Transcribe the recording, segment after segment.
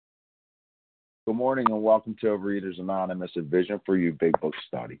Good morning and welcome to Overeaters Anonymous, a Vision for You Big Book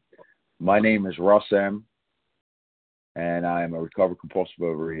Study. My name is Russ M., and I am a recovered compulsive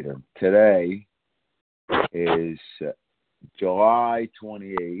overeater. Today is July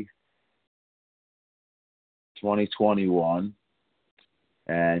 28th, 2021,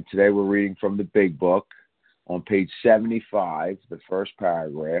 and today we're reading from the Big Book on page 75, the first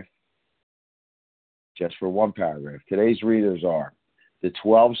paragraph, just for one paragraph. Today's readers are the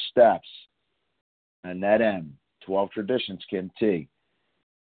 12 Steps, Annette M., 12 Traditions, Kim T.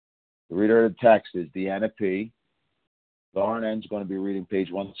 The reader of the text is Deanna P. Lauren N. is going to be reading page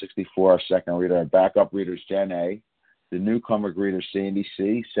 164, our second reader. Our backup reader is Jen A. The newcomer greeter, Sandy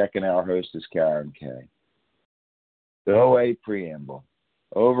C. Second hour host is Karen K. The OA Preamble.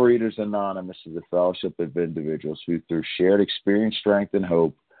 Overeaters Anonymous is a fellowship of individuals who, through shared experience, strength, and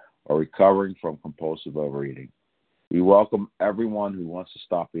hope, are recovering from compulsive overeating. We welcome everyone who wants to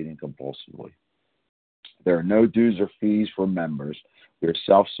stop eating compulsively. There are no dues or fees for members. We are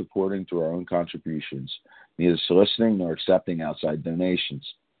self-supporting through our own contributions, neither soliciting nor accepting outside donations.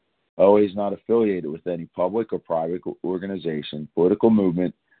 OA is not affiliated with any public or private organization, political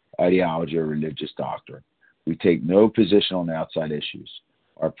movement, ideology, or religious doctrine. We take no position on outside issues.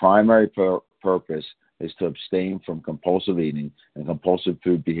 Our primary purpose is to abstain from compulsive eating and compulsive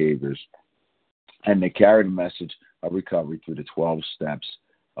food behaviors and to carry the message of recovery through the 12 steps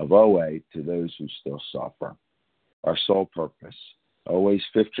of OA to those who still suffer. Our sole purpose. OA's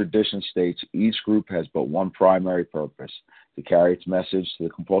fifth tradition states each group has but one primary purpose, to carry its message to the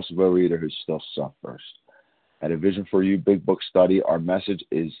compulsive overeater who still suffers. At A Vision for You Big Book Study, our message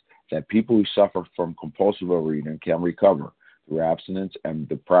is that people who suffer from compulsive overeating can recover through abstinence and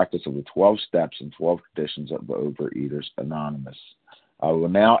the practice of the 12 steps and 12 traditions of Overeaters Anonymous. I will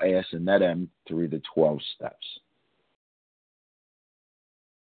now ask Annette M. to read the 12 steps.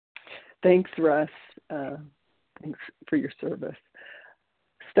 Thanks, Russ. Thanks for your service.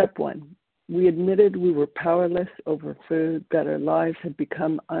 Step 1. We admitted we were powerless over food, that our lives had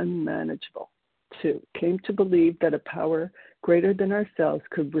become unmanageable. 2. Came to believe that a power greater than ourselves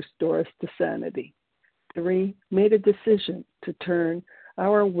could restore us to sanity. 3. Made a decision to turn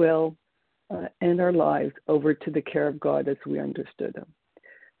our will and our lives over to the care of God as we understood Him.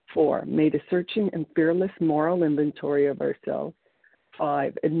 4. Made a searching and fearless moral inventory of ourselves.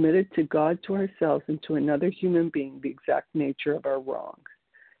 5. Admitted to God, to ourselves, and to another human being the exact nature of our wrongs.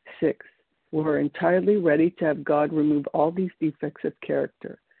 6. Were entirely ready to have God remove all these defects of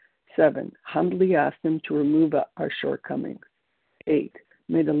character. 7. Humbly asked Him to remove our shortcomings. 8.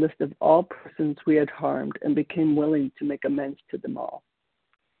 Made a list of all persons we had harmed and became willing to make amends to them all.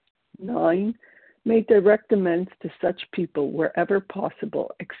 9. Made direct amends to such people wherever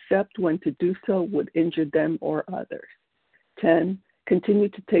possible, except when to do so would injure them or others. 10.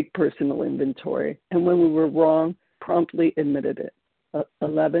 Continued to take personal inventory, and when we were wrong, promptly admitted it.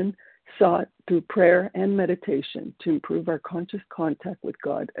 11. Sought through prayer and meditation to improve our conscious contact with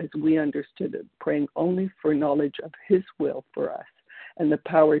God as we understood it, praying only for knowledge of His will for us and the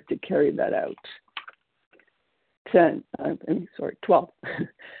power to carry that out. 12.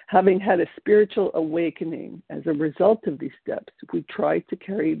 Having had a spiritual awakening as a result of these steps, we tried to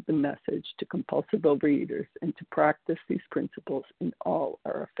carry the message to compulsive overeaters and to practice these principles in all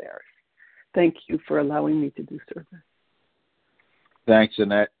our affairs. Thank you for allowing me to do service. Thanks,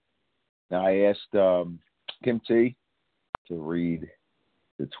 Annette. Now I asked Kim T. to read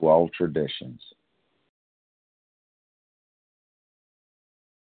the 12 traditions.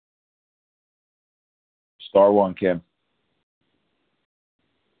 Star 1, Kim.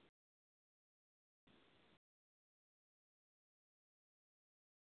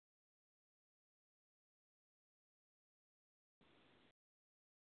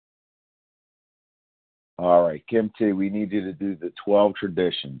 All right, Kim T., we need you to do the 12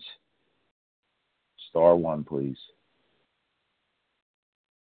 traditions. Star 1, please.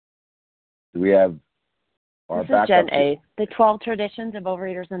 Do we have our This is Jen A. The 12 Traditions of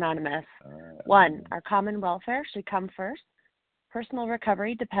Overeaters Anonymous. 1. Our common welfare should come first. Personal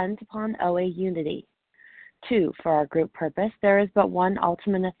recovery depends upon OA unity. 2. For our group purpose, there is but one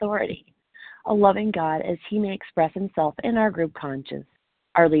ultimate authority, a loving God as He may express Himself in our group conscience.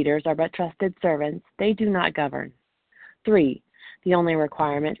 Our leaders are but trusted servants. They do not govern. 3. The only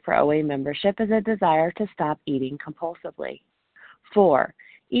requirement for OA membership is a desire to stop eating compulsively. 4.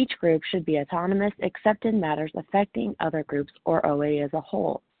 Each group should be autonomous except in matters affecting other groups or OA as a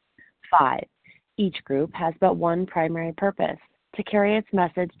whole. 5. Each group has but one primary purpose, to carry its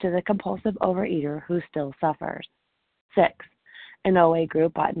message to the compulsive overeater who still suffers. 6. An OA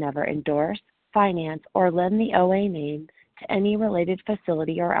group ought never endorse, finance, or lend the OA name to any related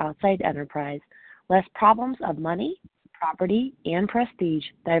facility or outside enterprise, lest problems of money, property, and prestige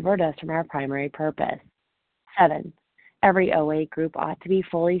divert us from our primary purpose. 7. Every OA group ought to be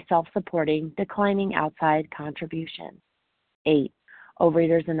fully self-supporting, declining outside contributions. 8.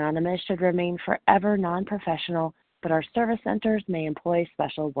 Overeaters Anonymous should remain forever non-professional, but our service centers may employ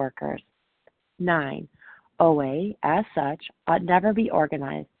special workers. 9. OA, as such, ought never be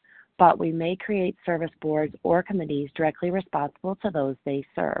organized, but we may create service boards or committees directly responsible to those they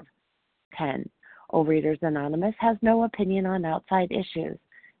serve. 10. Overeaters Anonymous has no opinion on outside issues.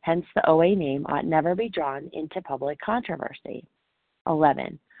 Hence, the OA name ought never be drawn into public controversy.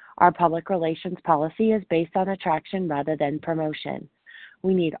 11. Our public relations policy is based on attraction rather than promotion.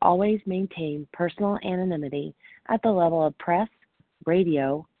 We need always maintain personal anonymity at the level of press,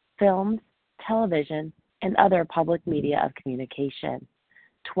 radio, films, television, and other public media of communication.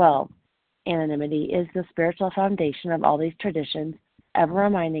 12. Anonymity is the spiritual foundation of all these traditions, ever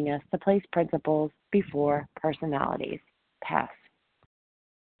reminding us to place principles before personalities. Pass.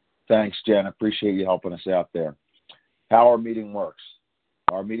 Thanks, Jen. I appreciate you helping us out there. How our meeting works.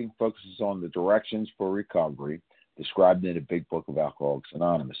 Our meeting focuses on the directions for recovery described in the Big Book of Alcoholics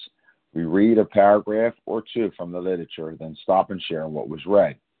Anonymous. We read a paragraph or two from the literature, then stop and share what was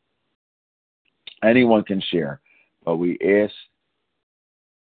read. Anyone can share, but we ask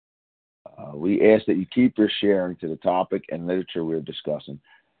that you keep your sharing to the topic and literature we're discussing,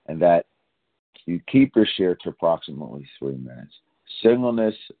 and that you keep your share to approximately 3 minutes.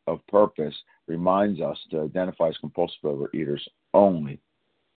 Singleness of purpose reminds us to identify as compulsive overeaters only.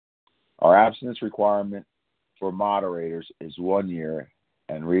 Our abstinence requirement for moderators is 1 year,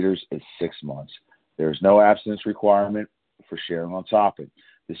 and readers is 6 months. There is no abstinence requirement for sharing on topic.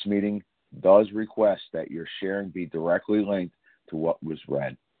 This meeting does request that your sharing be directly linked to what was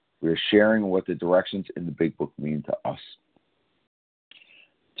read. We are sharing what the directions in the Big Book mean to us.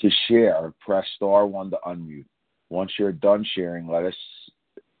 To share, press star 1 to unmute. Once you're done sharing, let us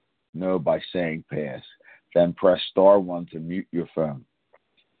know by saying pass. Then press star 1 to mute your phone.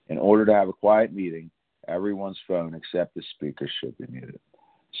 In order to have a quiet meeting, everyone's phone except the speaker should be muted.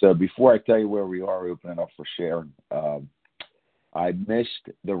 So before I tell you where we are opening up for sharing, I missed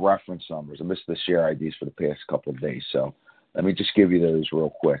the reference numbers. I missed the share IDs for the past couple of days. So let me just give you those real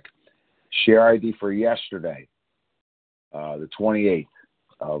quick. Share ID for yesterday, the 28th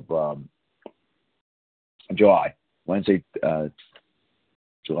of July, Wednesday,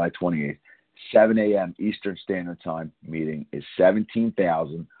 July 28th, 7 a.m. Eastern Standard Time meeting is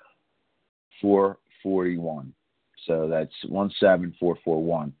 17,441. So that's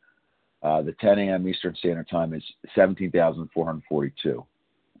 17441. The 10 a.m. Eastern Standard Time is 17,442.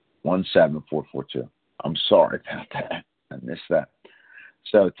 17442. I'm sorry about that. I missed that.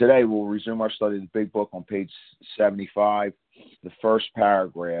 So today we'll resume our study of the Big Book on page 75. The first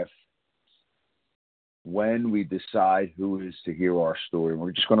paragraph, when we decide who is to hear our story.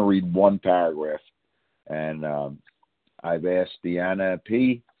 We're just going to read one paragraph. And I've asked Deanna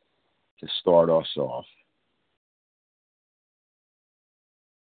P. to start us off.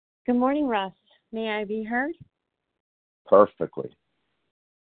 Good morning, Russ. May I be heard? Perfectly.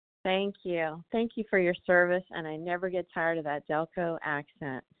 Thank you. Thank you for your service, and I never get tired of that Delco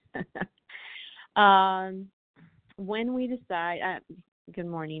accent. When we decide, good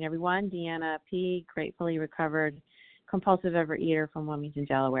morning, everyone. Deanna P., gratefully recovered compulsive overeater from Wilmington,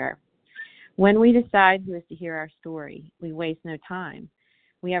 Delaware. When we decide who is to hear our story, we waste no time.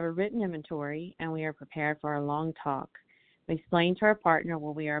 We have a written inventory, and we are prepared for a long talk. We explain to our partner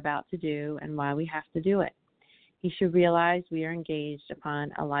what we are about to do and why we have to do it. He should realize we are engaged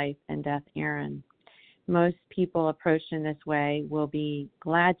upon a life and death errand. Most people approached in this way will be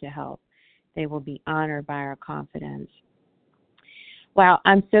glad to help. They will be honored by our confidence. Wow,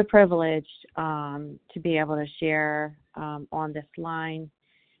 I'm so privileged to be able to share on this line,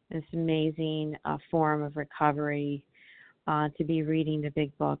 this amazing form of recovery, to be reading the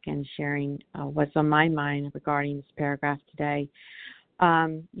Big Book and sharing what's on my mind regarding this paragraph today.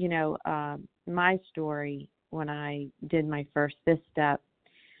 My story when I did my first fifth step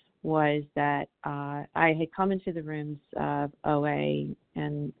was that I had come into the rooms of OA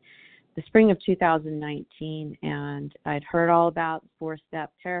in the spring of 2019, and I'd heard all about the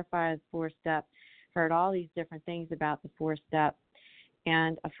four-step, terrified of the four-step, heard all these different things about the four-step.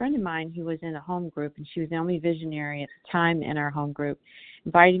 And a friend of mine who was in a home group, and she was the only visionary at the time in our home group,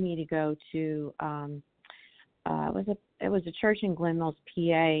 invited me to go to it was a church in Glen Mills, PA,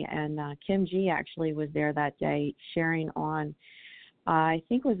 and Kim G actually was there that day sharing on, I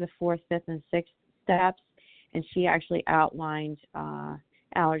think it was the fourth, fifth, and sixth steps, and she actually outlined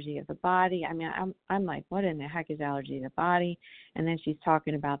allergy of the body. I mean, I'm like, what in the heck is allergy of the body? And then she's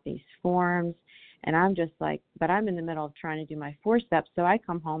talking about these forms, and I'm just like, but I'm in the middle of trying to do my 4 steps. So I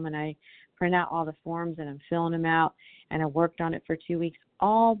come home and I print out all the forms and I'm filling them out, and I worked on it for 2 weeks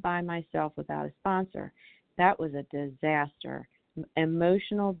all by myself without a sponsor. That was a disaster.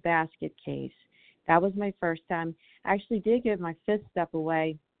 Emotional basket case. That was my first time. I actually did give my 5th step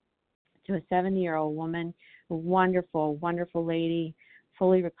away to a 70-year-old woman, a wonderful, wonderful lady,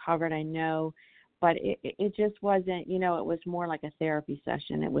 fully recovered, I know, but it just wasn't, it was more like a therapy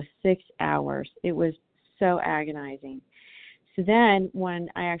session. It was 6 hours. It was so agonizing. So then when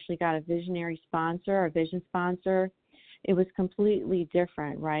I actually got a visionary sponsor, a vision sponsor, it was completely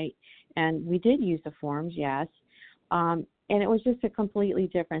different, right? And we did use the forms, yes, and it was just a completely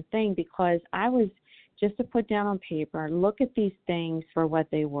different thing because I was just to put down on paper, look at these things for what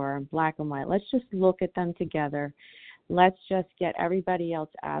they were in black and white. Let's just look at them together. Let's just get everybody else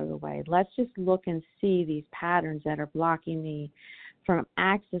out of the way. Let's just look and see these patterns that are blocking me from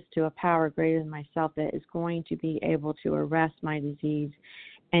access to a power greater than myself that is going to be able to arrest my disease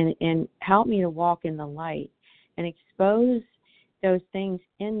and help me to walk in the light and expose those things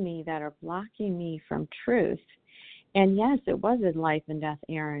in me that are blocking me from truth. And yes, it was a life and death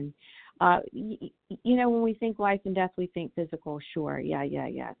errand. When we think life and death, we think physical. Sure,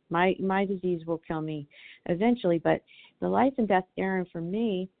 yeah. My disease will kill me eventually, but the life and death errand for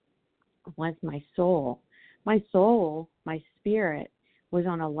me was my soul. My soul, my spirit, was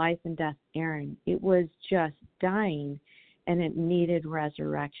on a life and death errand. It was just dying, and it needed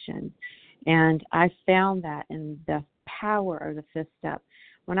resurrection. And I found that in the power of the 5th step.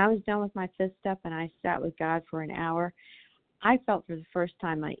 When I was done with my 5th step and I sat with God for an hour, I felt for the first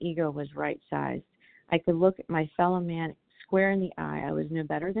time my ego was right-sized. I could look at my fellow man square in the eye. I was no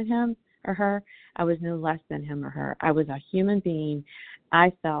better than him or her. I was no less than him or her. I was a human being.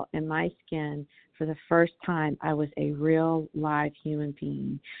 I felt in my skin for the first time I was a real, live human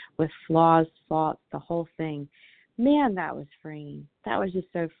being with flaws, faults, the whole thing. Man, that was freeing. That was just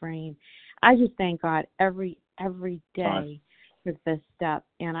so freeing. I just thank God every day for this step,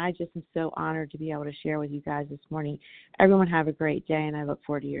 and I just am so honored to be able to share with you guys this morning. Everyone have a great day, and I look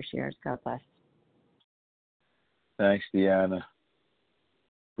forward to your shares. God bless. Thanks, Deanna.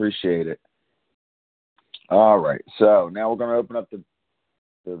 Appreciate it. All right, so now we're going to open up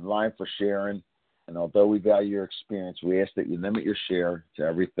the line for sharing, and although we value your experience, we ask that you limit your share to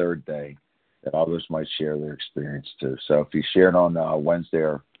every 3rd day, that others might share their experience too. So if you shared on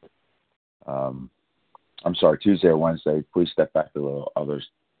Tuesday or Wednesday, please step back to allow others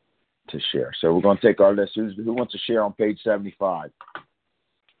to share. So we're going to take our list. Who wants to share on page 75?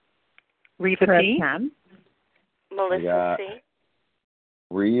 Reva P. Melissa C.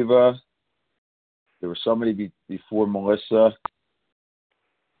 Reva. There was somebody before Melissa.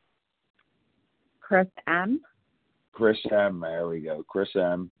 Chris M. Chris M. There we go. Chris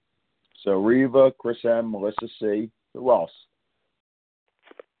M. So Reva, Chris M., Melissa C. Who else?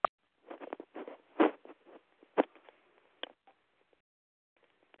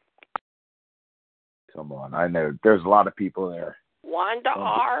 Come on. I know there's a lot of people there. Wanda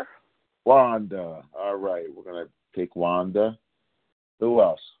R. Wanda. All right. We're going to take Wanda. Who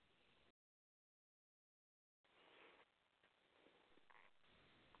else?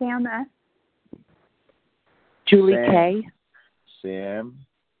 Sam S. Julie Sam. K. Sam.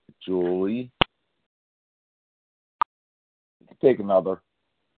 Julie. Take another.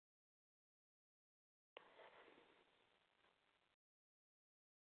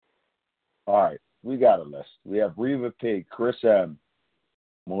 All right. We got a list. We have Reva P., Chris M.,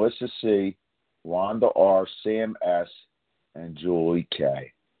 Melissa C., Wanda R., Sam S., and Julie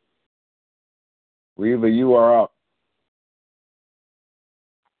K. Reva, you are up.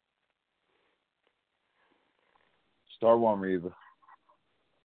 Star one, Reva.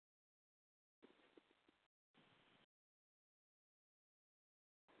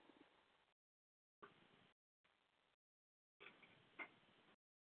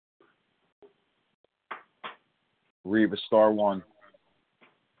 Reva, star one.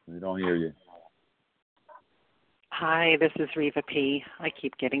 We don't hear you. Hi, this is Reva P. I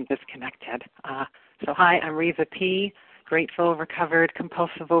keep getting disconnected. Hi, I'm Reva P., grateful, recovered,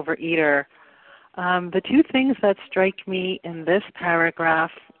 compulsive overeater. The 2 things that strike me in this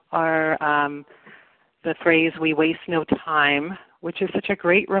paragraph are the phrase, "we waste no time," which is such a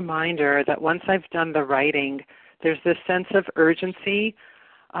great reminder that once I've done the writing, there's this sense of urgency,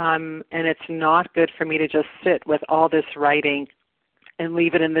 and it's not good for me to just sit with all this writing and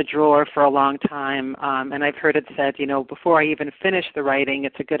leave it in the drawer for a long time. And I've heard it said, before I even finish the writing,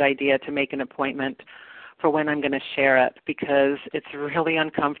 it's a good idea to make an appointment for when I'm going to share it, because it's really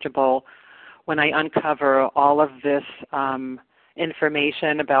uncomfortable when I uncover all of this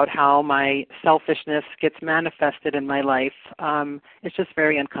information about how my selfishness gets manifested in my life. It's just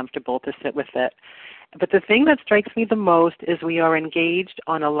very uncomfortable to sit with it. But the thing that strikes me the most is we are engaged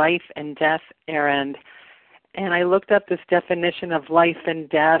on a life and death errand. And I looked up this definition of life and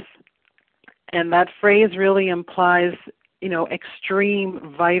death, and that phrase really implies,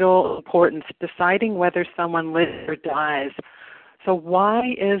 extreme vital importance, deciding whether someone lives or dies. So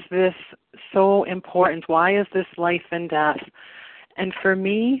why is this so important? Why is this life and death? And for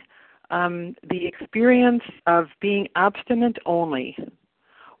me, the experience of being abstinent only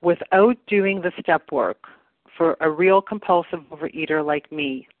without doing the step work for a real compulsive overeater like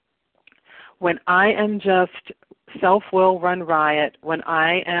me, when I am just self-will run riot, when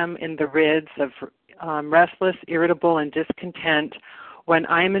I am in the rids of restless, irritable, and discontent, when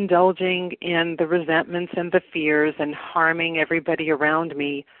I'm indulging in the resentments and the fears and harming everybody around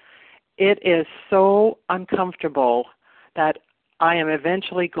me, it is so uncomfortable that I am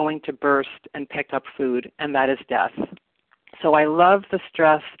eventually going to burst and pick up food, and that is death. So I love the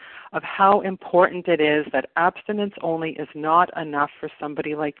stress of how important it is that abstinence only is not enough for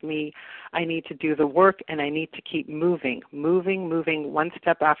somebody like me. I need to do the work, and I need to keep moving one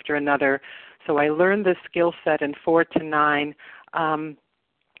step after another. So I learned this skill set in 4 to 9. And,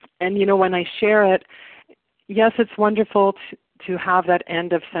 when I share it, yes, it's wonderful to have that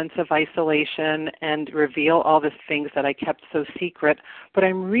end of sense of isolation and reveal all the things that I kept so secret, but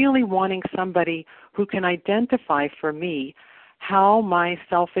I'm really wanting somebody who can identify for me how my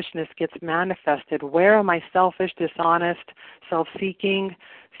selfishness gets manifested. Where am I selfish, dishonest, self-seeking,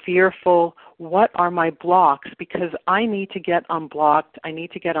 fearful? What are my blocks? Because I need to get unblocked. I need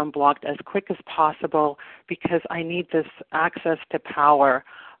to get unblocked as quick as possible because I need this access to power.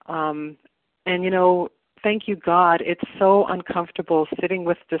 Thank you, God. It's so uncomfortable sitting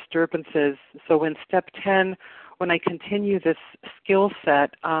with disturbances. So in step 10, when I continue this skill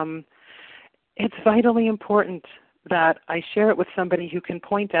set, it's vitally important that I share it with somebody who can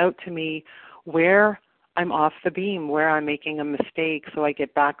point out to me where I'm off the beam, where I'm making a mistake, so I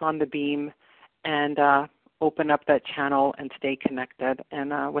get back on the beam and open up that channel and stay connected.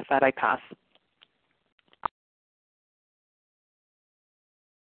 And with that, I pass.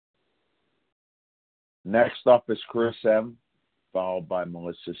 Next up is Chris M., followed by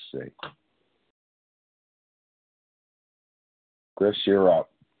Melissa C. Chris, you're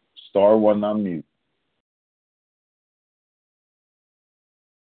up. Star 1 on mute.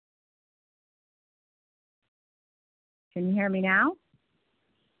 Can you hear me now?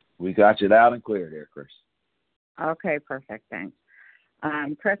 We got you loud and clear there, Chris. Okay, perfect. Thanks.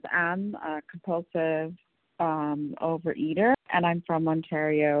 Chris M., a compulsive overeater, and I'm from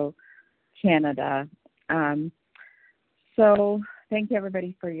Ontario, Canada. So thank you,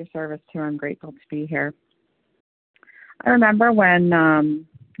 everybody, for your service, too. I'm grateful to be here. I remember when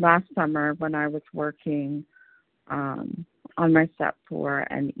last summer when I was working on my step 4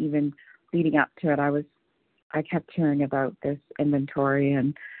 and even leading up to it, I kept hearing about this inventory,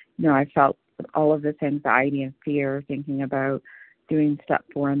 and I felt all of this anxiety and fear thinking about doing step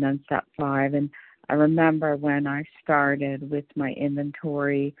 4 and then step 5. And I remember when I started with my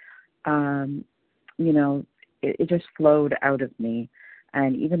inventory, it just flowed out of me.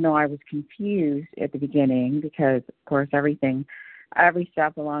 And even though I was confused at the beginning, because of course every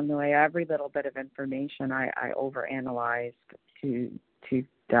step along the way, every little bit of information I overanalyzed to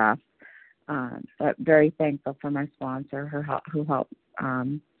death. But very thankful for my sponsor who helped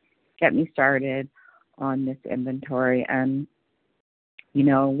get me started on this inventory. And,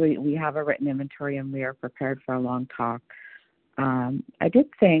 we have a written inventory and we are prepared for a long talk. I did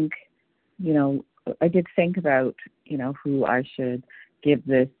think about, who I should give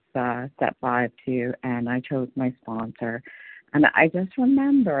this step 5 to, and I chose my sponsor. And I just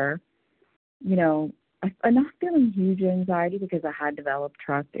remember, I'm not feeling huge anxiety because I had developed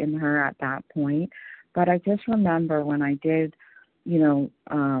trust in her at that point. But I just remember when I did,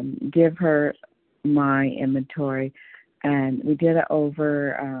 give her my inventory, and we did it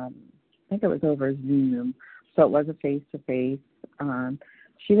over, I think it was over Zoom, so it was a face-to-face.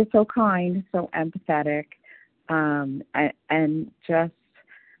 She was so kind, so empathetic, and just,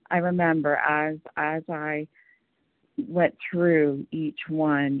 I remember as I went through each,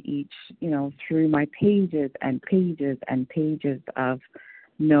 through my pages and pages and pages of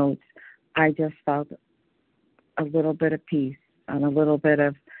notes, I just felt a little bit of peace and a little bit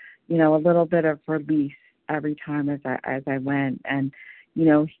of release every time as I went. And,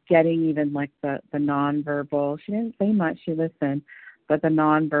 getting even like the nonverbal, she didn't say much, she listened, but the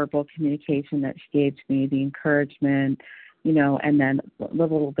nonverbal communication that she gave to me, the encouragement, and then the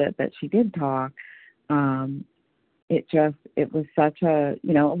little bit that she did talk, it was such a,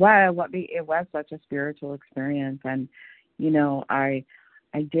 it was such a spiritual experience. And,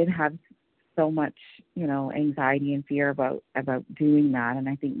 I did have so much, anxiety and fear about doing that. And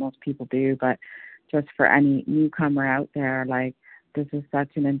I think most people do, but just for any newcomer out there, like, this is such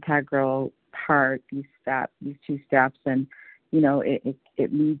an integral part, these two steps, and, it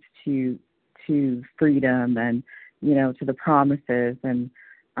leads to freedom and, to the promises and,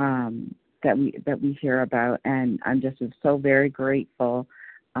 that we hear about. And I'm just so very grateful,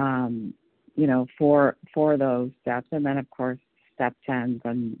 for those steps. And then, of course, step 10s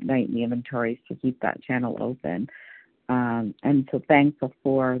and nightly inventories to keep that channel open. And so thankful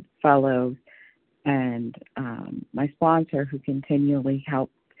for fellows and my sponsor who continually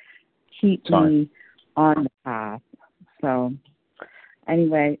help keep me on the path. So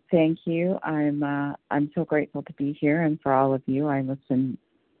anyway, thank you. I'm so grateful to be here, and for all of you. I listen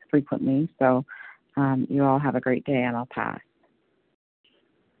frequently. So you all have a great day, and I'll pass.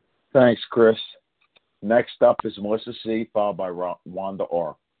 Thanks, Chris. Next up is Melissa C., followed by Wanda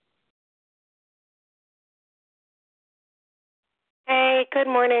R. Hey, good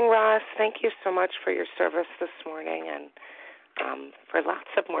morning, Ross. Thank you so much for your service this morning and for lots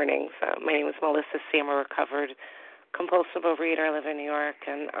of mornings. My name is Melissa C. I'm a recovered compulsive overeater. I live in New York.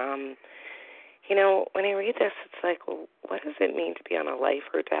 And, when I read this, it's like, well, what does it mean to be on a life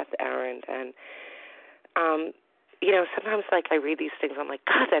or death errand? And, sometimes, like, I read these things, I'm like,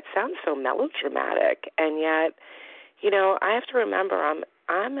 God, that sounds so melodramatic. And yet, I have to remember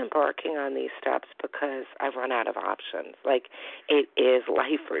I'm embarking on these steps because I've run out of options. Like, it is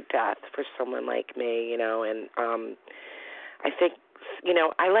life or death for someone like me, and I think,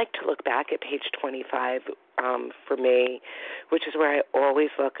 I like to look back at page 25 for me, which is where I always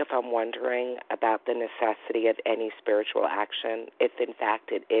look if I'm wondering about the necessity of any spiritual action, if in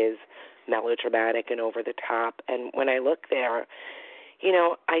fact it is melodramatic and over the top. And when I look there,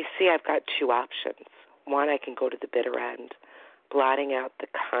 I see I've got two options. One, I can go to the bitter end, blotting out the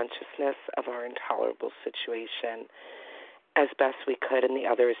consciousness of our intolerable situation as best we could, and the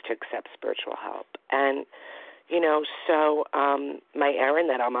other is to accept spiritual help. And, so my errand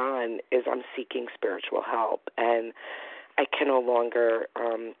that I'm on is I'm seeking spiritual help, and I can no longer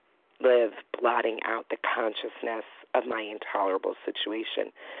live blotting out the consciousness of my intolerable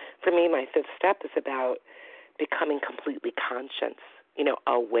situation. For me, my fifth step is about becoming completely conscious,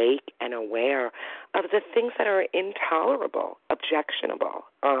 awake and aware of the things that are intolerable, objectionable.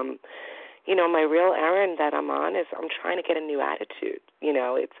 My real errand that I'm on is I'm trying to get a new attitude.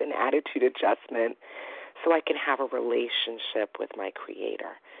 It's an attitude adjustment so I can have a relationship with my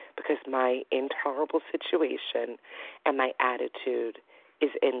Creator, because my intolerable situation and my attitude is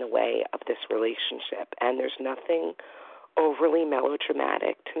in the way of this relationship. And there's nothing overly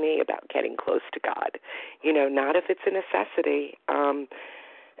melodramatic to me about getting close to God, not if it's a necessity. And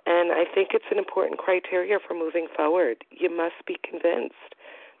I think it's an important criteria for moving forward. You must be convinced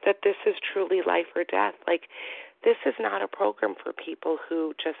that this is truly life or death. Like, this is not a program for people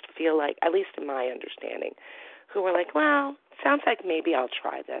who just feel like, at least in my understanding, who are like, well, sounds like maybe I'll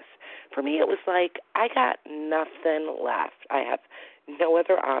try this. For me, it was like, I got nothing left. I have no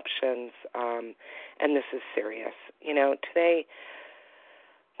other options, and this is serious. Today,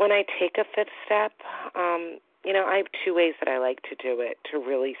 when I take a fifth step, I have two ways that I like to do it to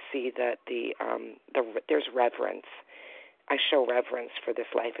really see that there's reverence. I show reverence for this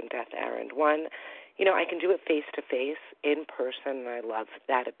life and death errand. One, I can do it face-to-face, in person, and I love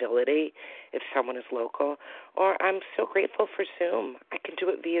that ability if someone is local. Or I'm so grateful for Zoom. I can do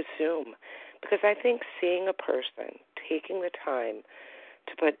it via Zoom, because I think seeing a person, taking the time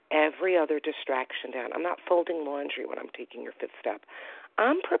to put every other distraction down. I'm not folding laundry when I'm taking your fifth step.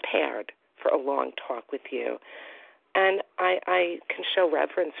 I'm prepared for a long talk with you, and I can show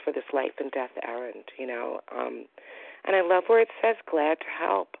reverence for this life and death errand, and I love where it says glad to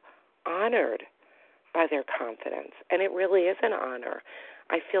help, honored by their confidence, and it really is an honor.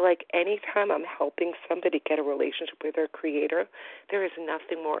 I feel like anytime I'm helping somebody get a relationship with their Creator, there is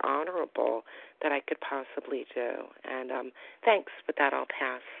nothing more honorable that I could possibly do. And thanks. With that, I'll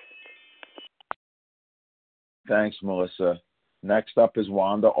pass. Thanks, Melissa. Next up is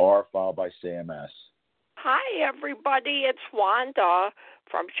Wanda R., followed by Sam S. Hi, everybody. It's Wanda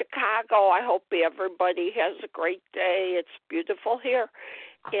from Chicago. I hope everybody has a great day. It's beautiful here.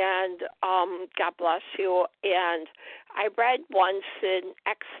 And God bless you. And I read once in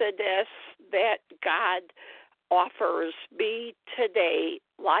Exodus that God offers me today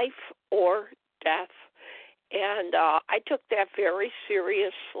life or death. and I took that very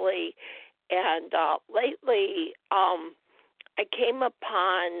seriously. And lately, I came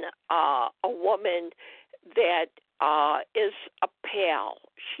upon a woman that is a pal.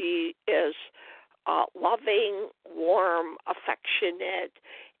 She is loving, warm, affectionate,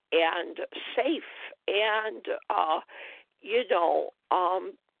 and safe, and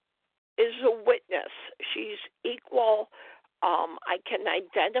is a witness. She's equal. I can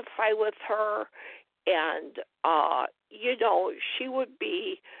identify with her, and she would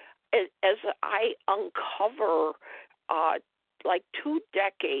be, as I uncover like 2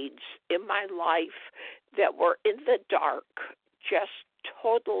 decades in my life that were in the dark, just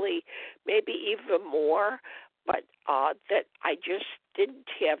totally, maybe even more, but that I just didn't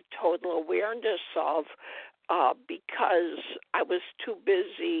have total awareness of because I was too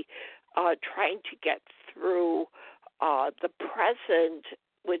busy trying to get through the present,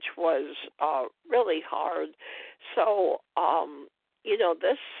 which was really hard. So,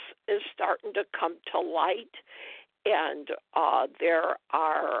 this is starting to come to light, and there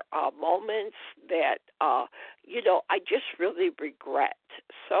are moments that, I just really regret.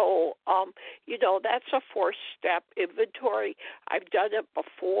 So, that's a 4-step inventory. I've done it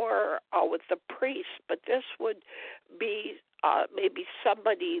before with the priest, but this would be maybe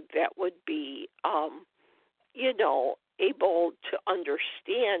somebody that would be, able to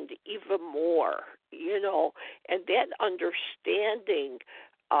understand even more, and that understanding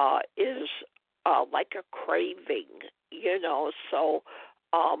is like a craving, So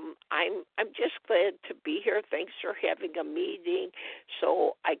I'm just glad to be here. Thanks for having a meeting,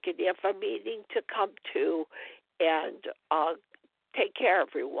 so I could have a meeting to come to, and take care,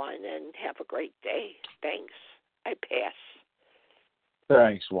 everyone, and have a great day. Thanks. I pass.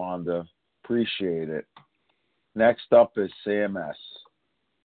 Thanks, Wanda. Appreciate it. Next up is Sam S.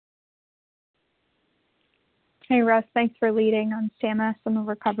 Hey, Russ. Thanks for leading. I'm Sam S. I'm a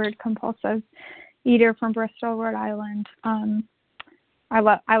recovered compulsive eater from Bristol, Rhode Island. I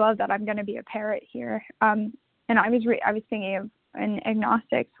love that I'm going to be a parrot here. And I was thinking of an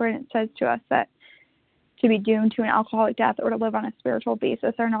agnostics where it says to us that to be doomed to an alcoholic death or to live on a spiritual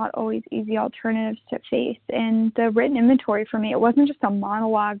basis are not always easy alternatives to face. And the written inventory for me, it wasn't just a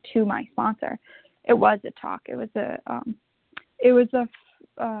monologue to my sponsor. It was a talk. It was a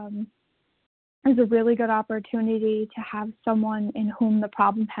really good opportunity to have someone in whom the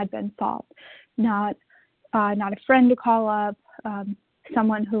problem had been solved, not a friend to call up,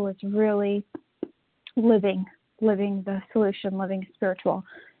 someone who was really living the solution, living a spiritual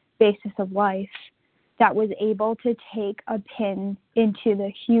basis of life, that was able to take a pin into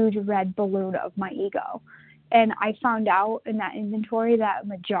the huge red balloon of my ego. And I found out in that inventory that a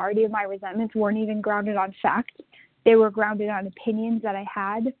majority of my resentments weren't even grounded on facts. They were grounded on opinions that I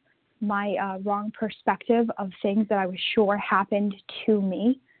had, my wrong perspective of things that I was sure happened to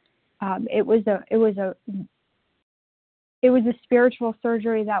me. It was a spiritual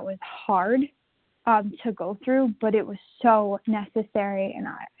surgery that was hard to go through, but it was so necessary. And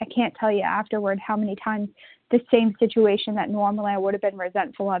I can't tell you afterward how many times the same situation that normally I would have been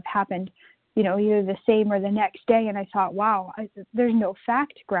resentful of happened, either the same or the next day. And I thought, wow, there's no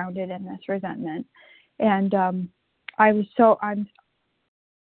fact grounded in this resentment. And I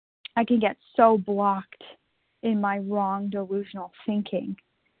can get so blocked in my wrong delusional thinking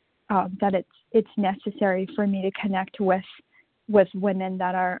that it's necessary for me to connect with women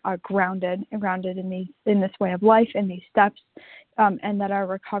that are grounded in this way of life, in these steps, and that are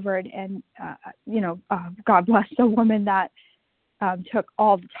recovered. And God bless the woman that took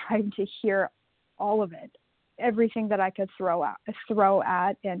all the time to hear all of it, everything that I could throw at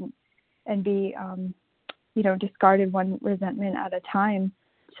and be discarded one resentment at a time,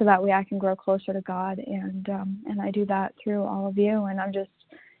 so that way I can grow closer to God. And I do that through all of you. And I'm just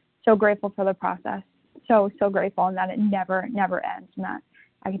so grateful for the process. So grateful, and that it never ends, and that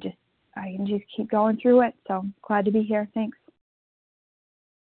I can just keep going through it. So glad to be here. Thanks.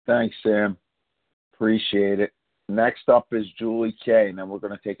 Thanks, Sam. Appreciate it. Next up is Julie K, and then we're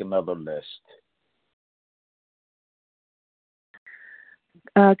going to take another list.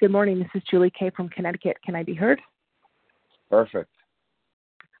 Good morning. This is Julie K from Connecticut. Can I be heard? Perfect.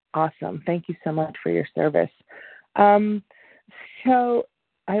 Awesome. Thank you so much for your service. So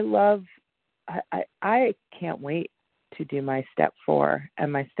I can't wait to do my step 4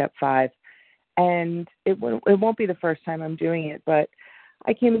 and my step 5. And it won't be the first time I'm doing it, but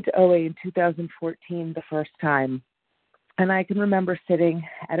I came into OA in 2014 the first time. And I can remember sitting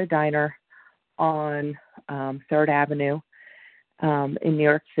at a diner on 3rd Avenue in New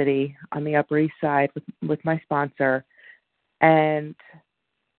York City on the Upper East Side with my sponsor. And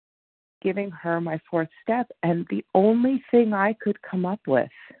giving her my fourth step, and the only thing I could come up with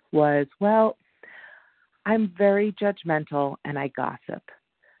was, well, I'm very judgmental and I gossip.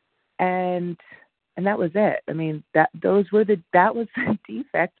 And that was it. I mean, that was the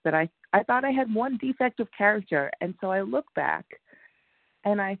defect that I thought I had one defect of character. And so I look back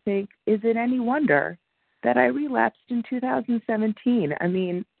and I think, is it any wonder that I relapsed in 2017? I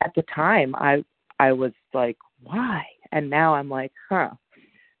mean, at the time I was like, why? And now I'm like, huh.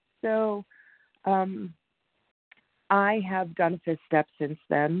 So I have done a fifth step since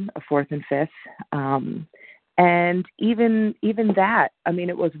then, a fourth and fifth. And even that, I mean,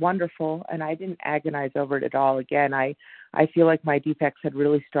 it was wonderful, and I didn't agonize over it at all. Again, I feel like my defects had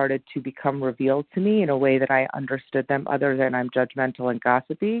really started to become revealed to me in a way that I understood them, other than I'm judgmental and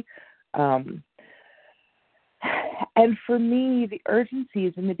gossipy. And for me, the urgency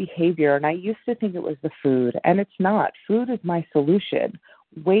is in the behavior, and I used to think it was the food, and it's not. Food is my solution.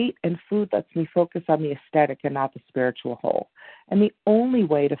 Weight and food lets me focus on the aesthetic and not the spiritual hole. And the only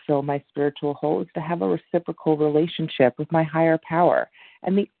way to fill my spiritual hole is to have a reciprocal relationship with my higher power.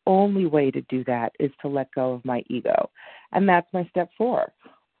 And the only way to do that is to let go of my ego. And that's my step 4.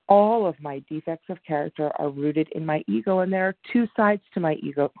 All of my defects of character are rooted in my ego, and there are two sides to my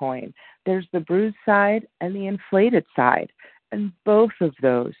ego coin. There's the bruised side and the inflated side. And both of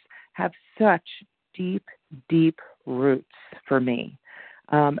those have such deep, deep roots for me.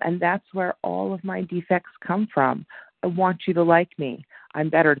 And that's where all of my defects come from. I want you to like me. I'm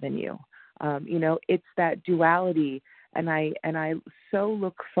better than you. It's that duality. And I so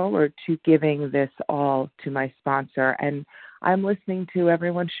look forward to giving this all to my sponsor. And I'm listening to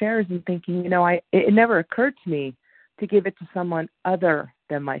everyone's shares and thinking, it never occurred to me to give it to someone other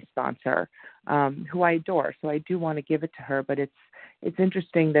than my sponsor, who I adore. So I do want to give it to her, but it's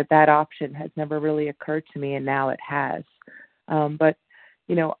interesting that option has never really occurred to me, and now it has. But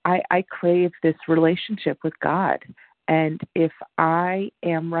I crave this relationship with God. And if I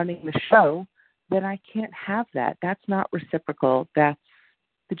am running the show, then I can't have that. That's not reciprocal. That's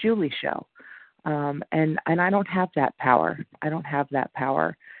the Julie show. And I don't have that power. I don't have that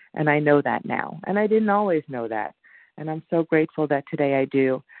power. And I know that now. And I didn't always know that. And I'm so grateful that today I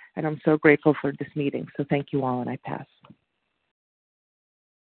do. And I'm so grateful for this meeting. So thank you all, and I pass.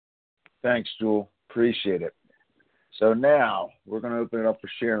 Thanks, Jewel. Appreciate it. So now we're going to open it up for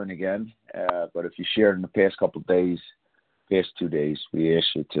sharing again. But if you shared in the past 2 days, we ask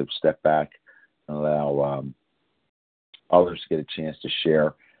you to step back and allow others to get a chance to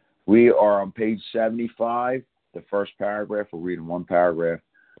share. We are on page 75, the first paragraph. We're reading one paragraph.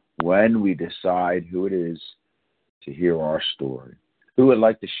 When we decide who it is to hear our story. Who would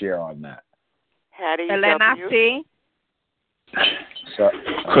like to share on that? Hattie Elena W. C. So,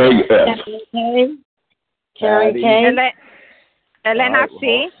 Craig S. Carrie K. Elena right,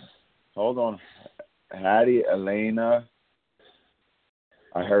 C. Hold on. Hattie, Elena.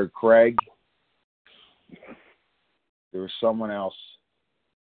 I heard Craig. There was someone else.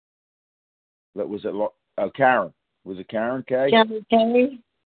 Was it Karen? Was it Karen K? Karen K.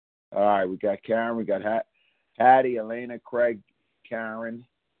 All right, we got Karen. We got Hattie, Elena, Craig, Karen.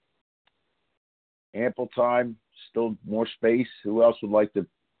 Ample time. Still more space. Who else would like to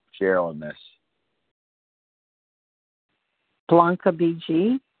share on this? Blanca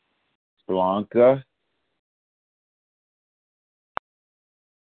BG. Blanca.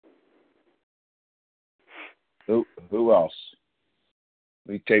 Who else?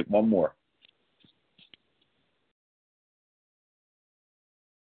 We take one more.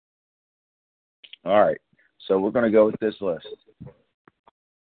 All right. So we're going to go with this list.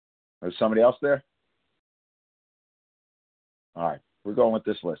 Is somebody else there? All right. We're going with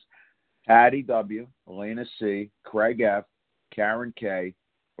this list. Hattie W., Elena C., Craig F., Karen K.,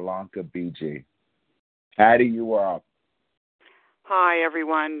 Blanca BG. Hattie, you are up. Hi,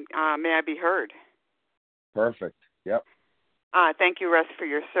 everyone. May I be heard? Perfect. Yep. Thank you, Russ, for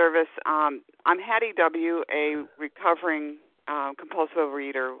your service. I'm Hattie W., a recovering compulsive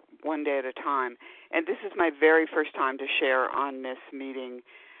overeater, one day at a time. And this is my very first time to share on this meeting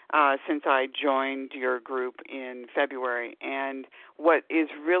since I joined your group in February. And what is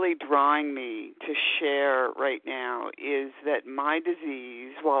really drawing me to share right now is that my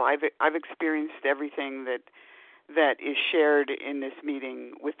disease, while I've experienced everything that is shared in this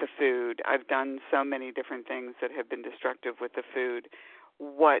meeting with the food, I've done so many different things that have been destructive with the food.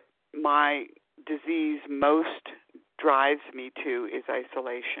 What my disease most drives me to is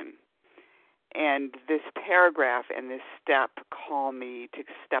isolation. And this paragraph and this step call me to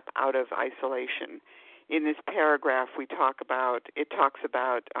step out of isolation. In this paragraph, we talks about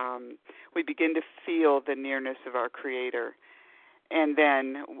we begin to feel the nearness of our Creator. and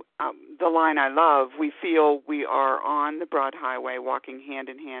then the line I love, we feel we are on the broad highway walking hand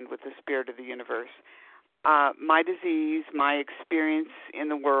in hand with the spirit of the universe. My disease, my experience in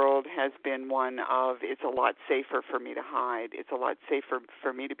the world has been one of it's a lot safer for me to hide. It's a lot safer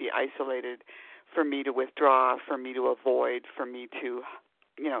for me to be isolated, for me to withdraw, for me to avoid, for me to,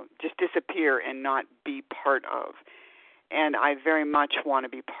 just disappear and not be part of. And I very much want to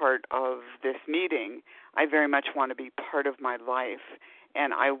be part of this meeting. I very much want to be part of my life.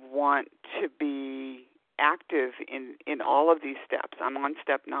 And I want to be active in all of these steps. I'm on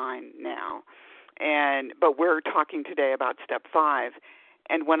step 9 now. But we're talking today about step 5.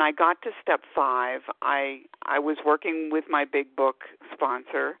 And when I got to step 5, I was working with my big book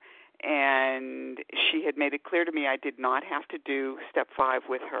sponsor, and she had made it clear to me I did not have to do step 5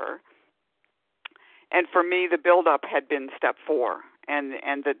 with her. And for me, the build-up had been step 4, and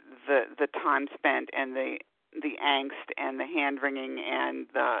the time spent and the angst and the hand-wringing and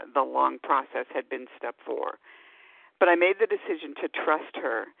the long process had been step 4. But I made the decision to trust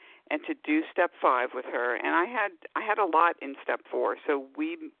her and to do step 5 with her. And I had a lot in step 4. So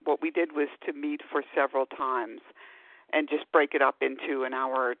what we did was to meet for several times and just break it up into an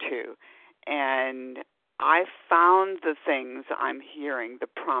hour or two. And I found the things I'm hearing, the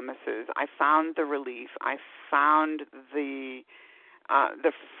promises. I found the relief. I found the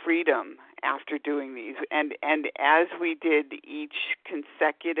freedom after doing these. And as we did each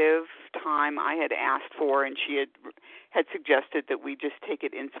consecutive time I had asked for, and she had suggested that we just take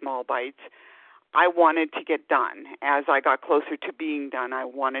it in small bites, I wanted to get done. As I got closer to being done, I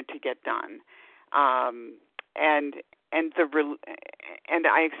wanted to get done. And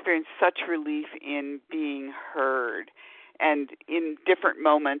I experienced such relief in being heard. And in different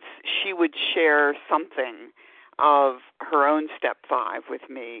moments, she would share something of her own step 5 with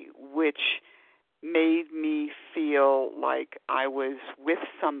me, which made me feel like I was with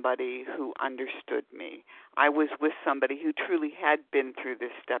somebody who understood me. I was with somebody who truly had been through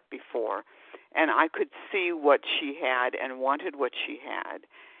this step before. And I could see what she had and wanted what she had.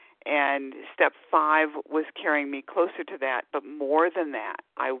 And step 5 was carrying me closer to that, but more than that,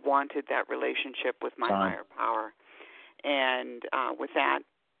 I wanted that relationship with my higher power. And with that,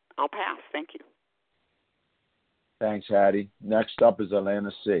 I'll pass. Thank you. Thanks, Hattie. Next up is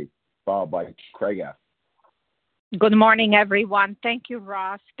Alana C., followed by Craig F. Good morning, everyone. Thank you,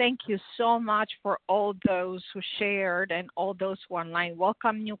 Ross. Thank you so much for all those who shared and all those who are online.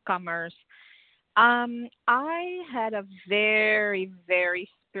 Welcome, newcomers. I had a very, very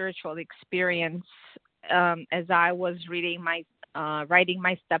spiritual experience as I was writing my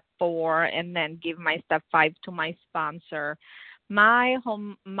step 4 and then give my step 5 to my sponsor.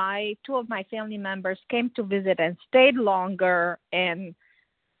 Two of my family members came to visit and stayed longer, and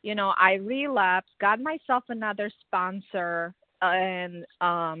I relapsed, got myself another sponsor, and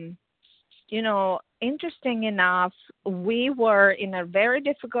interesting enough, we were in a very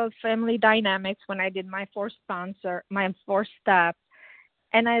difficult family dynamics when I did my 4th step.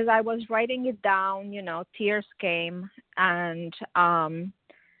 And as I was writing it down, tears came, and I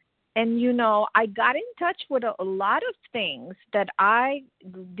got in touch with a lot of things that I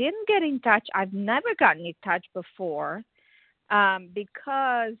didn't get in touch. I've never gotten in touch before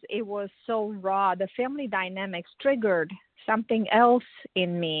because it was so raw. The family dynamics triggered something else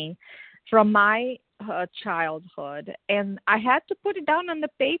in me from my childhood, and I had to put it down on the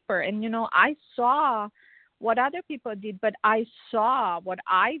paper. And I saw what other people did, but I saw what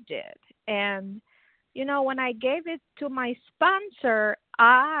I did. And when I gave it to my sponsor,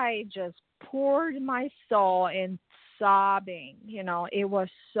 I just poured my soul in sobbing. It was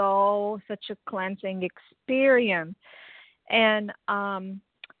such a cleansing experience. And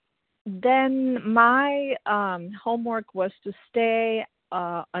then my homework was to stay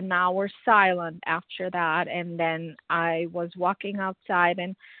an hour silent after that. And then I was walking outside,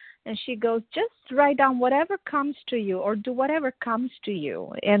 and she goes, just write down whatever comes to you or do whatever comes to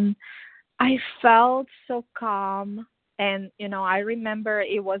you. And I felt so calm. And, I remember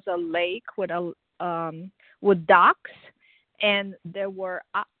it was a lake with ducks. And there were,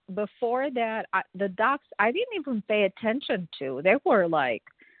 before that, the ducks, I didn't even pay attention to. They were like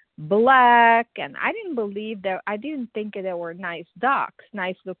black, and I didn't think they were nice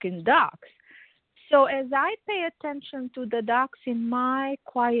looking ducks. So as I pay attention to the ducks in my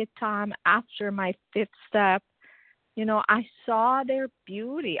quiet time after my 5th step, I saw their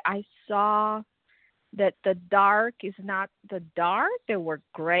beauty. I saw that the dark is not the dark. They were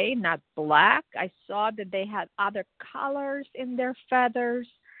gray, not black. I saw that they had other colors in their feathers.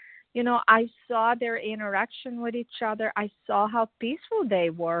 I saw their interaction with each other. I saw how peaceful they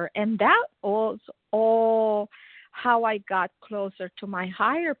were. And that was all how I got closer to my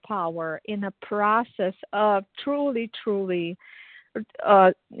higher power in a process of truly,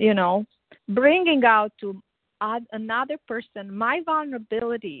 bringing out to another person my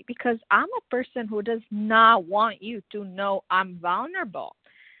vulnerability, because I'm a person who does not want you to know I'm vulnerable.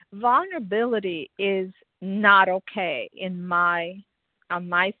 Vulnerability is not okay on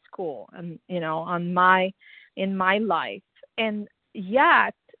my school and in my life, and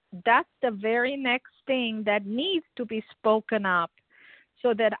yet that's the very next thing that needs to be spoken up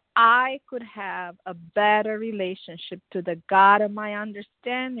so that I could have a better relationship to the God of my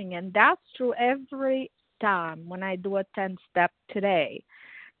understanding. And that's true every time when I do a 10-step today.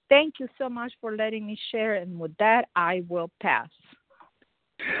 Thank you so much for letting me share, and with that, I will pass.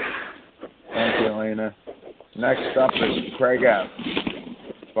 Thank you, Elena. Next up is Craig F.,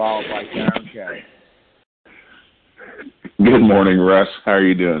 followed by Karen K. Good morning, Russ. How are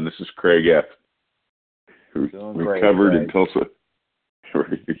you doing? This is Craig F. Recovered in Tulsa,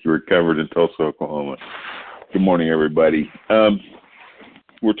 Oklahoma. Good morning, everybody.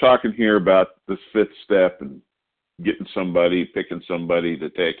 We're talking here about this fifth step and picking somebody to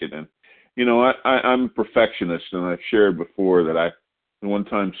take it. And, I'm a perfectionist, and I've shared before that I one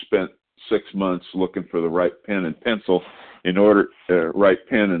time spent 6 months looking for the right pen and pencil in order to write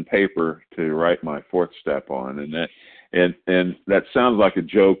pen and paper to write my fourth step on. And that sounds like a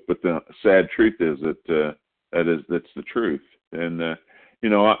joke, but the sad truth is that that's the truth. And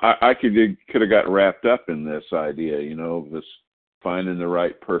I could have got wrapped up in this idea, of this finding the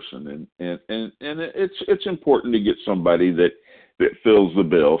right person, and it's important to get somebody that fills the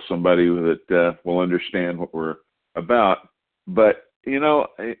bill, somebody that will understand what we're about. But I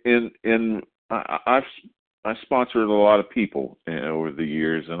sponsored a lot of people over the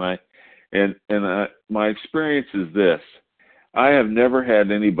years, and my experience is this: I have never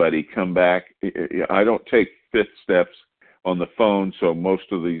had anybody come back. I don't take fifth steps on the phone, so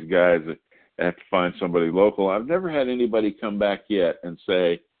most of these guys have to find somebody local. I've never had anybody come back yet and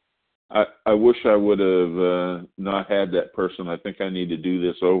say, I wish I would have not had that person. I think I need to do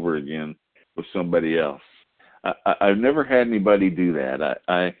this over again with somebody else. I've never had anybody do that.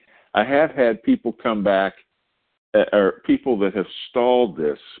 I have had people come back, or people that have stalled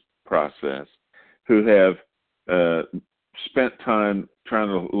this process, who have spent time trying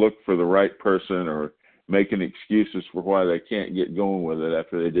to look for the right person or making excuses for why they can't get going with it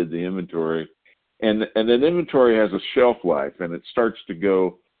after they did the inventory. And that inventory has a shelf life, and it starts to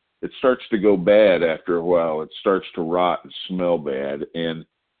go bad after a while. It starts to rot and smell bad. And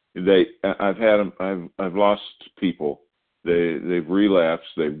I've lost people. They've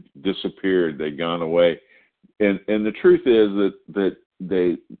relapsed, they've disappeared, they've gone away. And the truth is that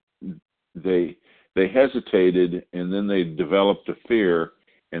they hesitated, and then they developed a fear,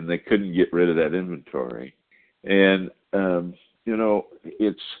 and they couldn't get rid of that inventory. And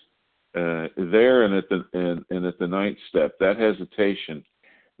it's there, and at the ninth step, that hesitation,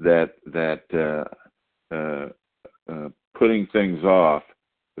 that putting things off,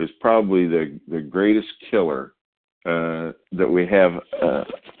 is probably the greatest killer that we have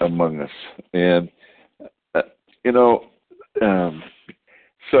among us. And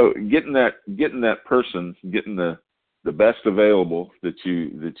so getting that person, getting the best available that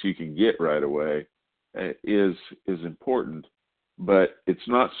you can get right away is important, but it's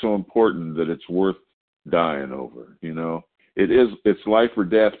not so important that it's worth dying over. It's life or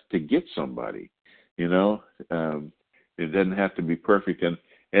death to get somebody. It doesn't have to be perfect.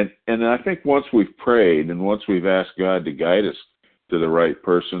 And I think once we've prayed and once we've asked God to guide us to the right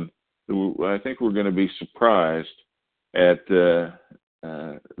person, I think we're going to be surprised at the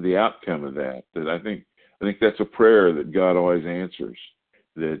outcome of that. That I think that's a prayer that God always answers.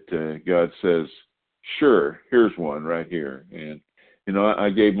 That God says, "Sure, here's one right here." And I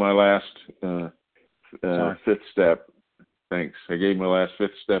gave my last fifth step. Thanks. I gave my last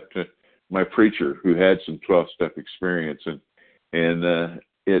fifth step to my preacher, who had some 12-step experience, and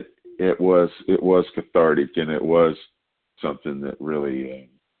it was cathartic, and it was something that really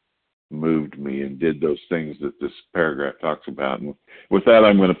moved me and did those things that this paragraph talks about. And with that,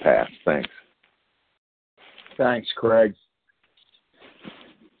 I'm going to pass. Thanks. Thanks, Craig.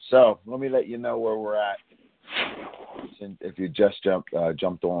 So let me let you know where we're at. If you just jumped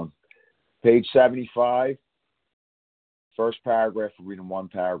on page 75, first paragraph, we're reading one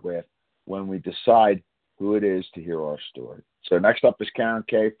paragraph. When we decide who it is to hear our story. So next up is Karen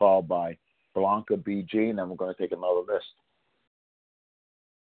K, followed by Blanca BG, and then we're going to take another list.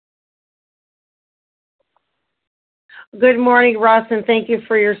 Good morning, Russ, and thank you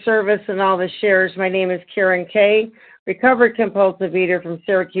for your service and all the shares. My name is Karen K, recovered compulsive eater from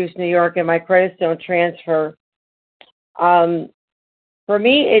Syracuse, New York, and my credits don't transfer For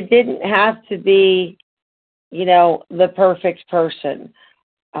me, it didn't have to be, the perfect person.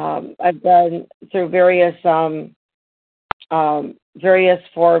 I've done through various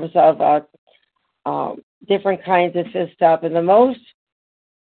forms of different kinds of fifth step, and the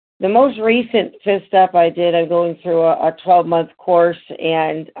most recent fifth step I did, I'm going through a 12-month course,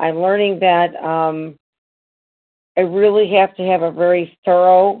 and I'm learning that I really have to have a very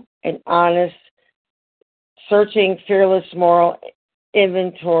thorough and honest, searching, fearless moral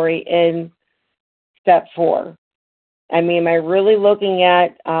inventory in step 4. I mean, am I really looking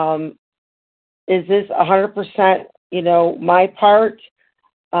at, is this 100%, my part?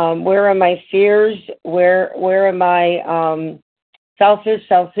 Where are my fears? Where am I selfish,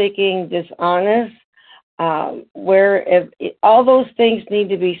 self-seeking, dishonest? If all those things need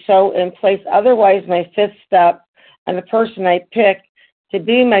to be so in place. Otherwise, my fifth step and the person I pick to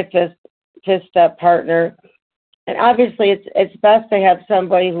be my fifth step partner, and obviously it's best to have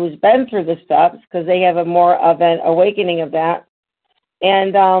somebody who's been through the steps because they have a more of an awakening of that.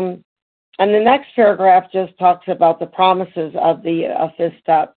 And the next paragraph just talks about the promises of the fifth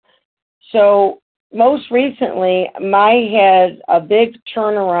step. So most recently, I had a big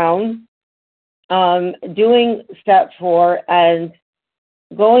turnaround doing step 4 and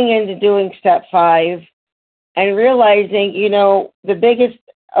going into doing step 5 and realizing, the biggest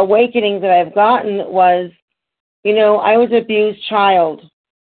awakening that I've gotten was, I was an abused child,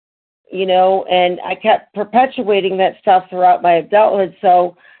 and I kept perpetuating that stuff throughout my adulthood.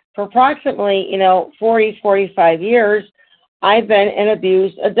 So for approximately, 45 years, I've been an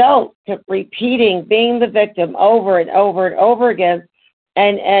abused adult, kept repeating, being the victim over and over and over again.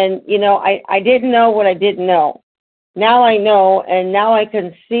 And I didn't know what I didn't know. Now I know, and now I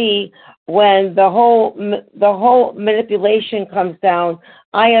can see when the whole manipulation comes down.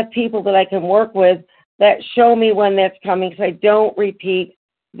 I have people that I can work with that show me when that's coming so I don't repeat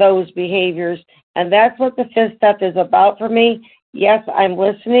those behaviors. And that's what the fifth step is about for me. Yes, I'm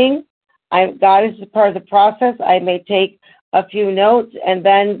listening. God is a part of the process. I may take a few notes, and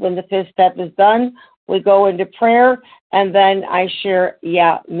then when the fifth step is done, we go into prayer, and then I share,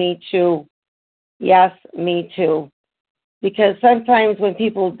 yeah, me too. Yes, me too. Because sometimes when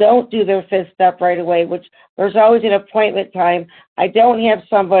people don't do their fifth step right away, which there's always an appointment time, I don't have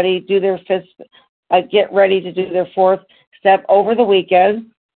somebody do their fifth, get ready to do their fourth step over the weekend.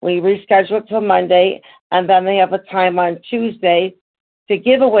 We reschedule it till Monday, and then they have a time on Tuesday to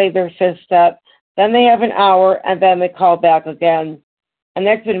give away their fifth step. Then they have an hour, and then they call back again. And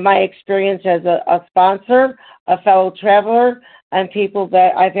that's been my experience as a sponsor, a fellow traveler, and people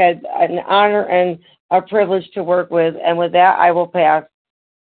that I've had an honor and a privilege to work with. And with that, I will pass.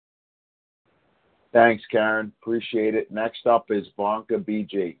 Thanks, Karen. Appreciate it. Next up is Blanca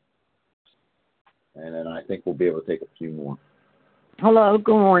BG. And then I think we'll be able to take a few more. Hello,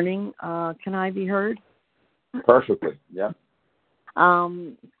 good morning. Can I be heard? Perfectly, yeah.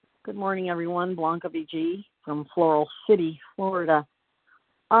 Good morning, everyone. Blanca BG from Floral City, Florida.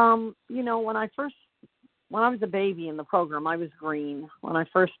 When I was a baby in the program, I was green. When I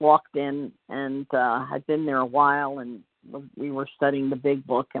first walked in and had been there a while, and we were studying the big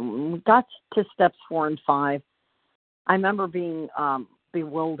book, and when we got to steps 4 and 5, I remember being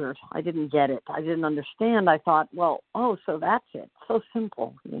bewildered. I didn't get it. I didn't understand. I thought, so that's it. So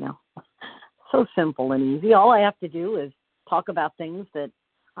simple, so simple and easy. All I have to do is talk about things that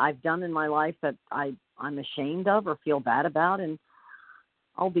I've done in my life that I'm ashamed of or feel bad about, and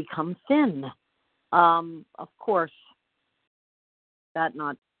I'll become thin. Of course, that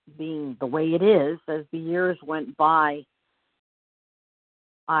not being the way it is, as the years went by,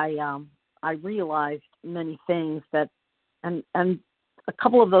 I realized many things that, and a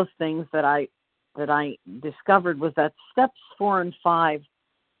couple of those things that I discovered was that steps 4 and 5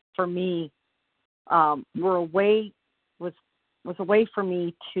 for me were a way for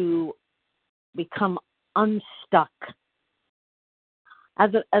me to become unstuck.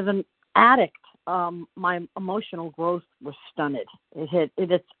 As an addict, my emotional growth was stunted.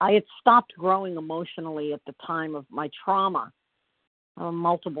 I had stopped growing emotionally at the time of my trauma,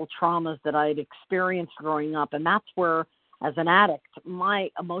 multiple traumas that I had experienced growing up, and that's where, as an addict, my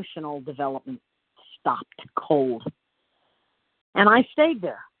emotional development stopped cold. And I stayed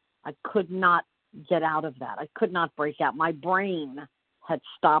there. I could not get out of that. I could not break out. My brain had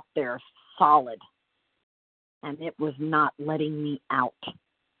stopped there solid, and it was not letting me out.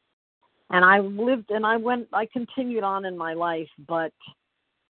 And I continued on in my life, but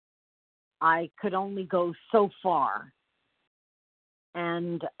I could only go so far,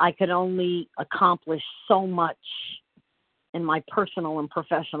 and I could only accomplish so much in my personal and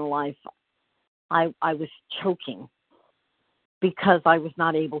professional life. I was choking. because I was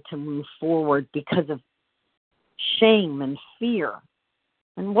not able to move forward because of shame and fear.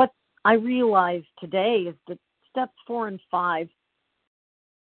 And what I realized today is that steps 4 and 5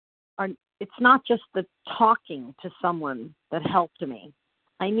 it's not just the talking to someone that helped me.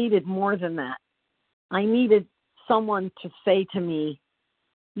 I needed more than that. I needed someone to say to me,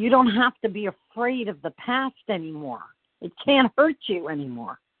 you don't have to be afraid of the past anymore. It can't hurt you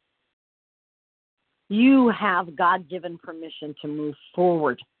anymore. You have God-given permission to move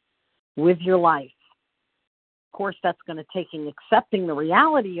forward with your life. Of course, that's going to take accepting the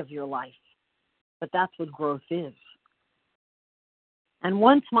reality of your life, but that's what growth is. And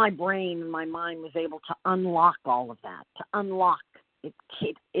once my brain and my mind was able to unlock all of that, it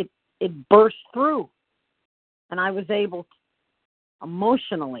burst through. And I was able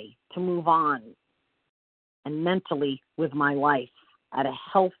emotionally to move on and mentally with my life with a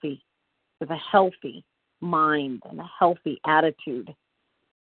healthy mind and a healthy attitude.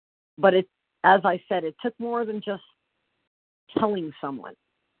 But as I said, it took more than just telling someone.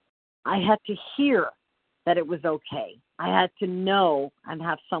 I had to hear that it was okay. I had to know and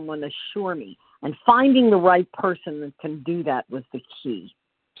have someone assure me. And finding the right person that can do that was the key.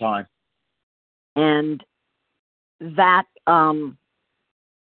 Time. And that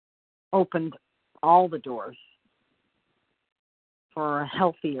opened all the doors for a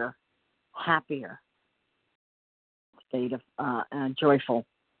healthier, happier state of joyful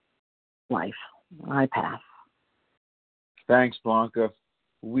life. I pass. Thanks, Blanca.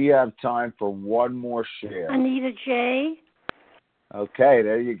 We have time for one more share. Anita J. Okay,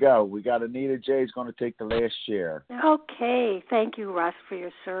 there you go. We got Anita J. is going to take the last share. Okay, thank you, Russ, for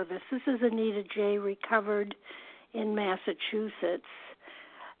your service. This is Anita J., recovered in Massachusetts.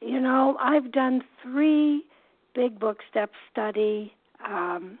 You know, I've done 3 big book step study,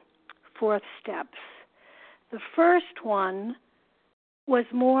 4th steps. The first one was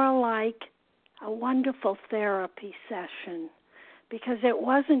more like a wonderful therapy session, because it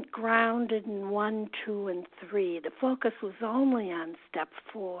wasn't grounded in 1, 2, and 3. The focus was only on step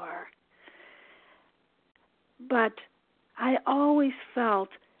 4. But I always felt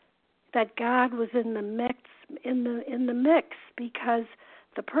that God was in the mix, because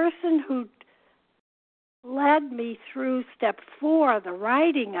the person who led me through step 4, the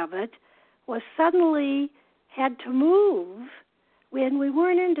writing of it, was suddenly had to move. When we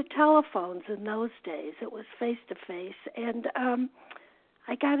weren't into telephones in those days, it was face-to-face, and I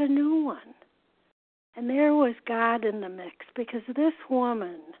got a new one. And there was God in the mix, because this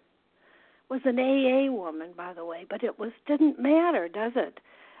woman was an AA woman, by the way, but didn't matter, does it?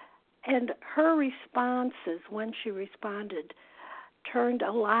 And her responses, when she responded, turned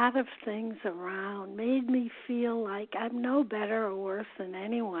a lot of things around, made me feel like I'm no better or worse than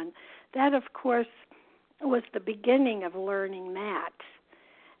anyone. That, of course, was the beginning of learning that.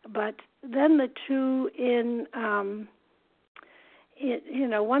 But then the 2 in,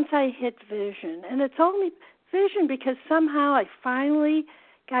 once I hit vision, and it's only vision because somehow I finally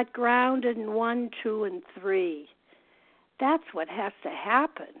got grounded in 1, 2, and 3. That's what has to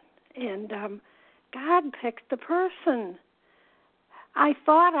happen. And God picked the person. I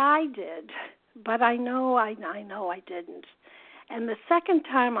thought I did, but I know I didn't. And the second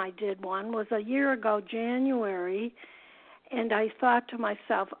time I did one was a year ago, January, and I thought to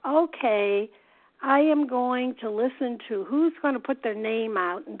myself, okay, I am going to listen to who's going to put their name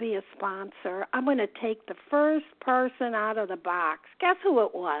out and be a sponsor. I'm going to take the first person out of the box. Guess who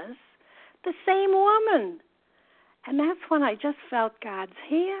it was? The same woman. And that's when I just felt God's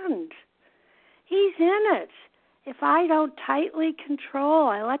hand. He's in it. If I don't tightly control,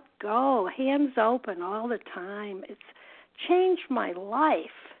 I let go, hands open all the time. It's changed my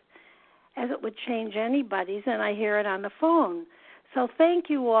life, as it would change anybody's, and I hear it on the phone. So thank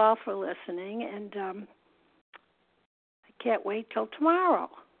you all for listening, and I can't wait till tomorrow.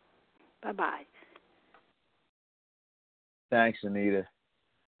 Bye-bye. Thanks, Anita.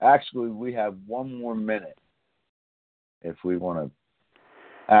 Actually, we have 1 more minute if we want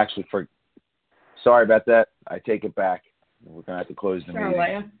to. Sorry about that. I take it back. We're going to have to close the meeting.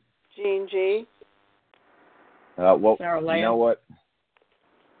 Sarah Jean G. Well, Sarah you know what?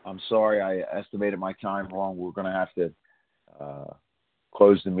 I'm sorry. I estimated my time wrong. We're going to have to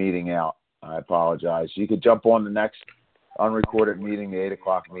close the meeting out. I apologize. You could jump on the next unrecorded meeting, the 8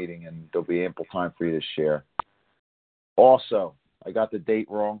 o'clock meeting, and there'll be ample time for you to share. Also, I got the date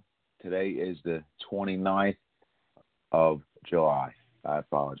wrong. Today is the 29th of July. I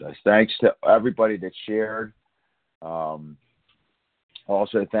apologize. Thanks to everybody that shared. Also,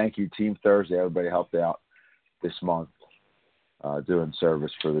 thank you, Team Thursday. Everybody helped out this month doing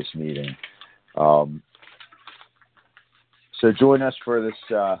service for this meeting. So join us for this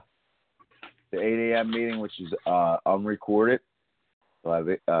the 8 a.m. meeting, which is unrecorded.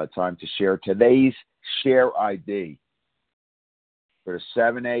 We'll have time to share today's share ID for the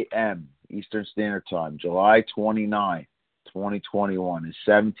 7 a.m. Eastern Standard Time, July 29, 2021, is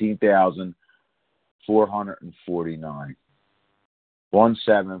 17,449.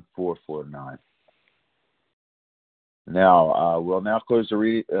 17449. Now, we'll now close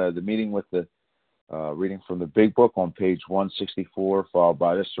the meeting with the reading from the Big Book on page 164, followed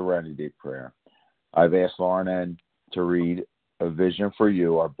by the Serenity Prayer. I've asked Lauren N. to read A Vision for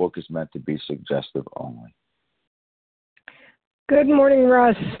You. Our book is meant to be suggestive only. Good morning,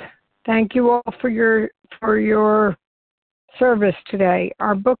 Russ. Thank you all for your service today.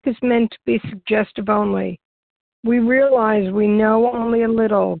 Our book is meant to be suggestive only. We realize we know only a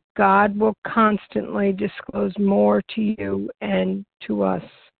little. God will constantly disclose more to you and to us.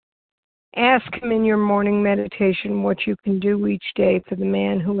 Ask Him in your morning meditation what you can do each day for the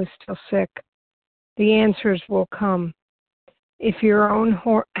man who is still sick. The answers will come. If your own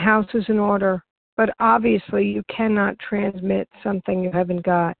house is in order, but obviously you cannot transmit something you haven't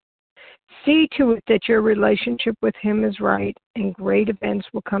got, see to it that your relationship with Him is right, and great events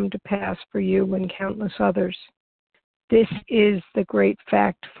will come to pass for you and countless others. This is the great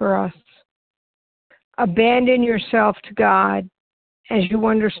fact for us. Abandon yourself to God as you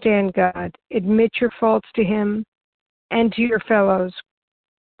understand God. Admit your faults to Him and to your fellows.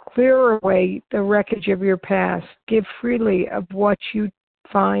 Clear away the wreckage of your past. Give freely of what you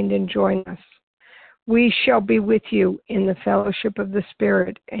find and join us. We shall be with you in the fellowship of the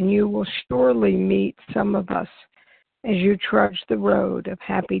Spirit, and you will surely meet some of us as you trudge the road of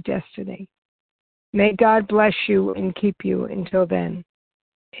happy destiny. May God bless you and keep you until then.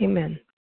 Amen.